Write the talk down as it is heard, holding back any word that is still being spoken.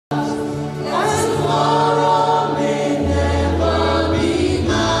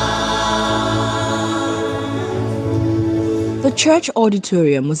church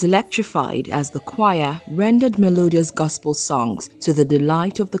auditorium was electrified as the choir rendered melodious gospel songs to the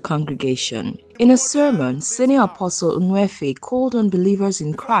delight of the congregation. In a sermon, Senior Apostle Unuefe called on believers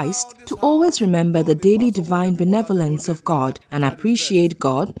in Christ to always remember the daily divine benevolence of God and appreciate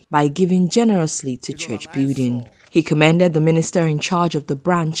God by giving generously to church building. He commended the minister in charge of the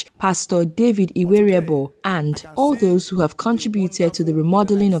branch, Pastor David Unuefe, and all those who have contributed to the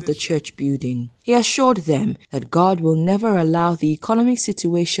remodeling of the church building. He assured them that God will never allow the economic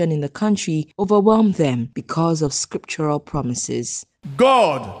situation in the country overwhelm them because of scriptural promises.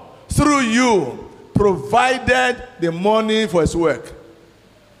 God, through you, provided the money for his work.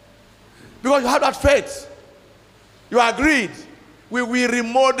 Because you have that faith. You agreed. We will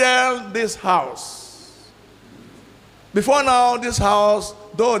remodel this house. Before now, this house,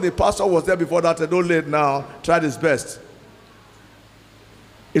 though the pastor was there before that, though late now, tried his best.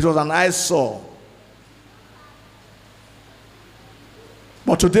 It was an eyesore.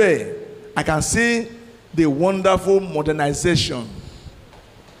 But today, I can see the wonderful modernization.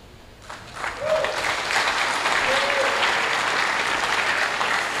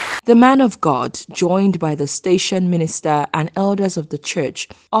 The man of God, joined by the station minister and elders of the church,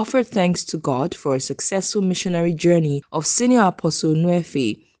 offered thanks to God for a successful missionary journey of Senior Apostle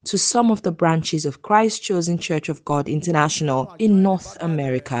Unuefe to some of the branches of Christ Chosen Church of God International in North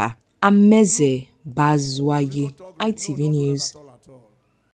America. Amenze Bazuaye, ITV News.